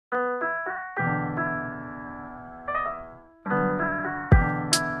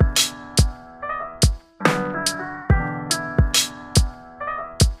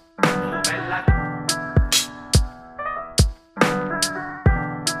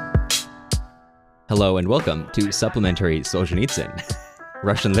Hello and welcome to Supplementary Solzhenitsyn,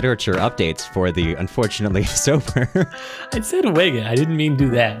 Russian literature updates for the unfortunately sober. I said Wega. I didn't mean do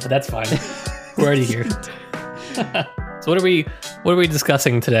that, but that's fine. We're already here. So what are we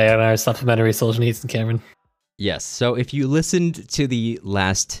discussing today on our Supplementary Solzhenitsyn, Cameron? Yes, so if you listened to the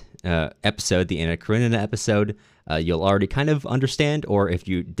last episode, the Anna Karenina episode, you'll already kind of understand, or if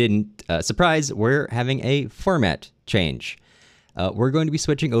you didn't, surprise, we're having a format change. We're going to be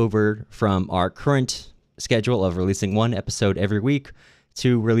switching over from our current schedule of releasing one episode every week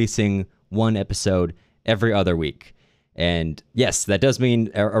to releasing one episode every other week. And yes, that does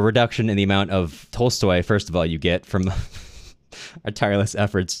mean a reduction in the amount of Tolstoy, first of all, you get from our tireless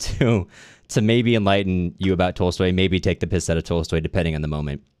efforts to maybe enlighten you about Tolstoy, maybe take the piss out of Tolstoy, depending on the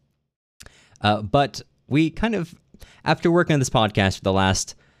moment. But we kind of, after working on this podcast for the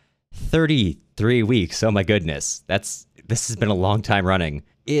last 33 weeks, oh my goodness, this has been a long time running.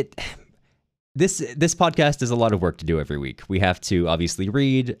 This podcast is a lot of work to do every week. We have to obviously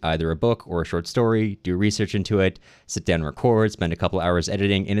read either a book or a short story, do research into it, sit down and record, spend a couple hours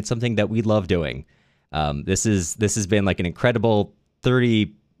editing, and it's something that we love doing. This has been like an incredible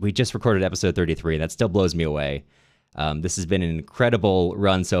 30. We just recorded episode 33, and that still blows me away. This has been an incredible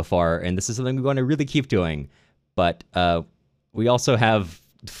run so far, and this is something we want to really keep doing. But we also have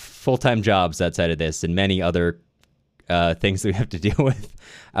full-time jobs outside of this and many other things that we have to deal with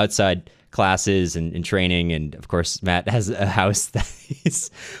outside classes and training. And of course, Matt has a house that he's...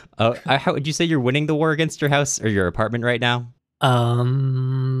 how would you say you're winning the war against your house or your apartment right now?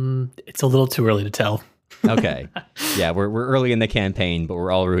 It's a little too early to tell. Okay. Yeah, we're early in the campaign, but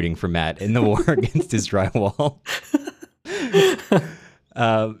we're all rooting for Matt in the war against his drywall.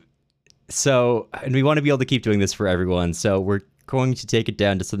 And we want to be able to keep doing this for everyone. So we're going to take it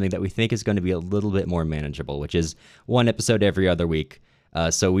down to something that we think is going to be a little bit more manageable, which is one episode every other week.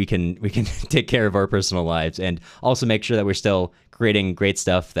 So we can take care of our personal lives and also make sure that we're still creating great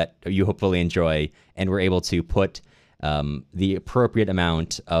stuff that you hopefully enjoy, and we're able to put the appropriate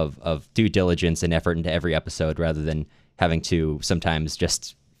amount of due diligence and effort into every episode, rather than having to sometimes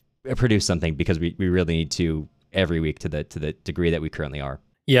just produce something because we really need to every week to the degree that we currently are.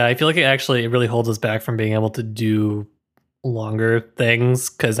 Yeah, I feel like it really holds us back from being able to do longer things,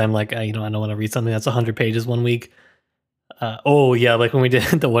 because I'm like, I don't want to read something that's 100 pages one week. Like when we did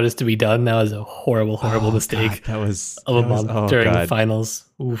the What Is to Be Done, that was a horrible mistake. God, that was a month during the finals.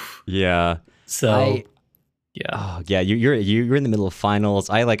 Oof. Yeah. So you're in the middle of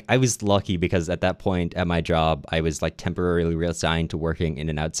finals. I was lucky because at that point at my job, I was like temporarily reassigned to working in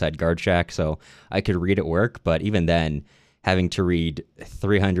an outside guard shack, so I could read at work. But even then, having to read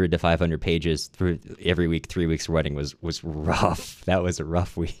 300 to 500 pages through every week, 3 weeks running was rough. That was a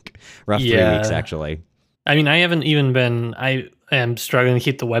rough week. 3 weeks, actually. I mean, I am struggling to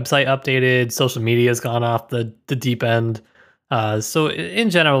keep the website updated. Social media has gone off the deep end. So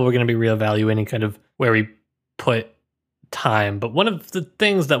in general, we're going to be reevaluating kind of where we put time. But one of the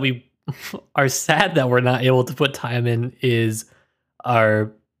things that we are sad that we're not able to put time in is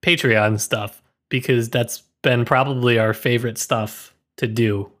our Patreon stuff, because that's been probably our favorite stuff to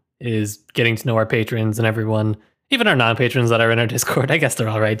do, is getting to know our patrons and everyone, even our non-patrons that are in our Discord. I guess they're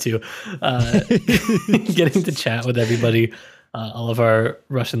all right too. Getting to chat with everybody, all of our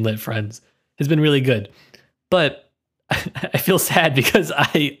Russian lit friends, has been really good. But I feel sad because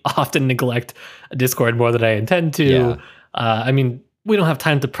I often neglect Discord more than I intend to. Yeah. I mean, we don't have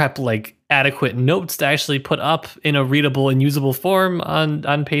time to prep like adequate notes to actually put up in a readable and usable form on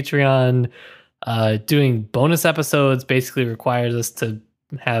Patreon. Doing bonus episodes basically requires us to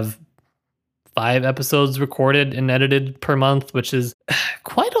have 5 episodes recorded and edited per month, which is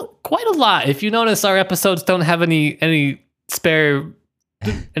quite a lot. If you notice, our episodes don't have any spare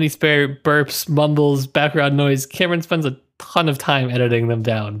burps, mumbles, background noise. Cameron spends a ton of time editing them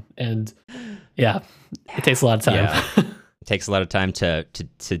down, and yeah, it takes a lot of time. Yeah. It takes a lot of time to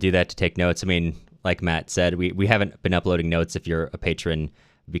do that, to take notes. I mean, like Matt said, we haven't been uploading notes if you're a patron,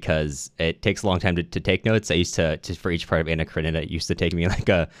 because it takes a long time to take notes. I used to for each part of Anna Karenina, it used to take me like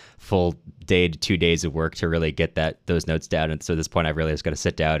a full day to 2 days of work to really get those notes down. And so at this point, I really just got to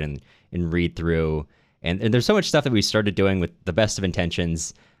sit down and read through. And there's so much stuff that we started doing with the best of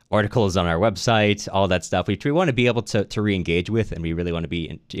intentions, articles on our website, all that stuff, which we want to be able to re-engage with, and we really want to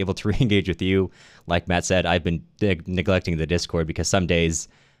be able to re-engage with you. Like Matt said, I've been neglecting the Discord because some days,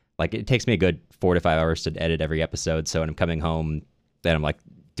 like, it takes me a good 4 to 5 hours to edit every episode. So when I'm coming home, then I'm like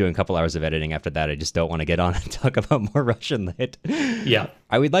doing a couple hours of editing. After that, I just don't want to get on and talk about more Russian lit. Yeah.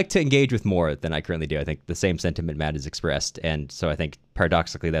 I would like to engage with more than I currently do. I think the same sentiment Matt has expressed. And so I think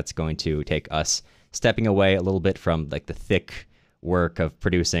paradoxically, that's going to take us stepping away a little bit from like the thick work of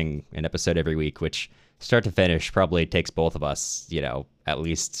producing an episode every week, which start to finish probably takes both of us, at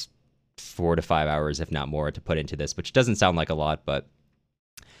least 4 to 5 hours, if not more, to put into this, which doesn't sound like a lot, but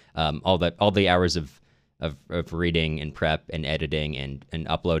all the hours of reading and prep and editing and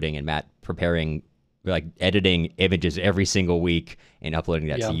uploading, and Matt preparing, like editing images every single week and uploading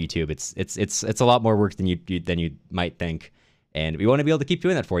that to YouTube. It's a lot more work than you might think. And we want to be able to keep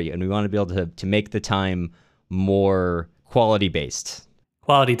doing that for you. And we want to be able to make the time more quality based.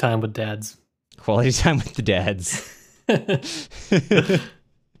 Quality time with dads. Quality time with the dads.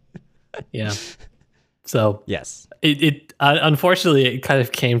 Yeah. So yes, it unfortunately it kind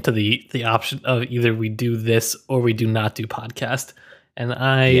of came to the option of either we do this or we do not do podcast. And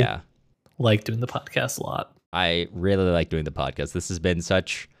I like doing the podcast a lot. I really like doing the podcast. This has been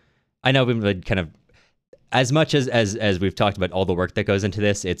I know we've been kind of, as much as we've talked about all the work that goes into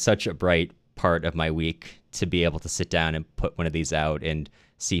this, it's such a bright part of my week to be able to sit down and put one of these out and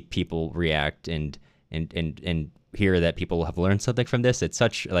see people react and hear that people have learned something from this. It's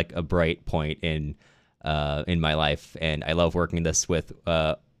such like a bright point in my life, and I love working this with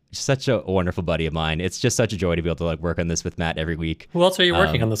such a wonderful buddy of mine. It's just such a joy to be able to like work on this with Matt every week. Who else are you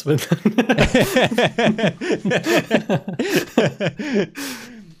working on this with?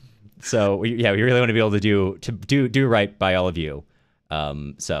 So we really want to be able to do right by all of you.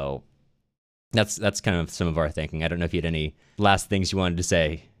 So that's kind of some of our thinking. I don't know if you had any last things you wanted to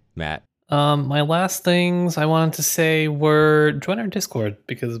say, Matt. My last things I wanted to say were join our Discord,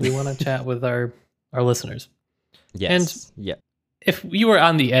 because we want to chat with our listeners. Yes. And if you were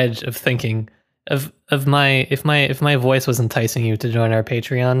on the edge of thinking if my voice was enticing you to join our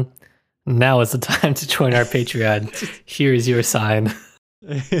Patreon, now is the time to join our Patreon. Here's your sign.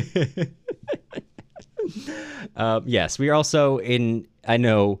 Yes, we are also I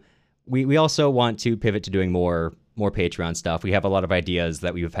know we also want to pivot to doing more Patreon stuff. We have a lot of ideas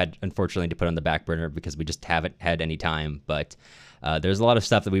that we've had, unfortunately, to put on the back burner because we just haven't had any time. But there's a lot of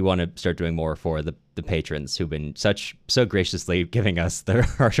stuff that we want to start doing more for the patrons who've been so graciously giving us their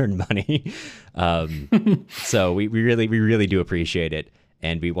hard-earned money. So we really do appreciate it,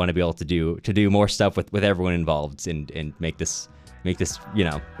 and we want to be able to do more stuff with everyone involved and make this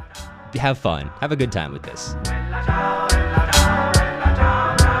have fun, have a good time with this.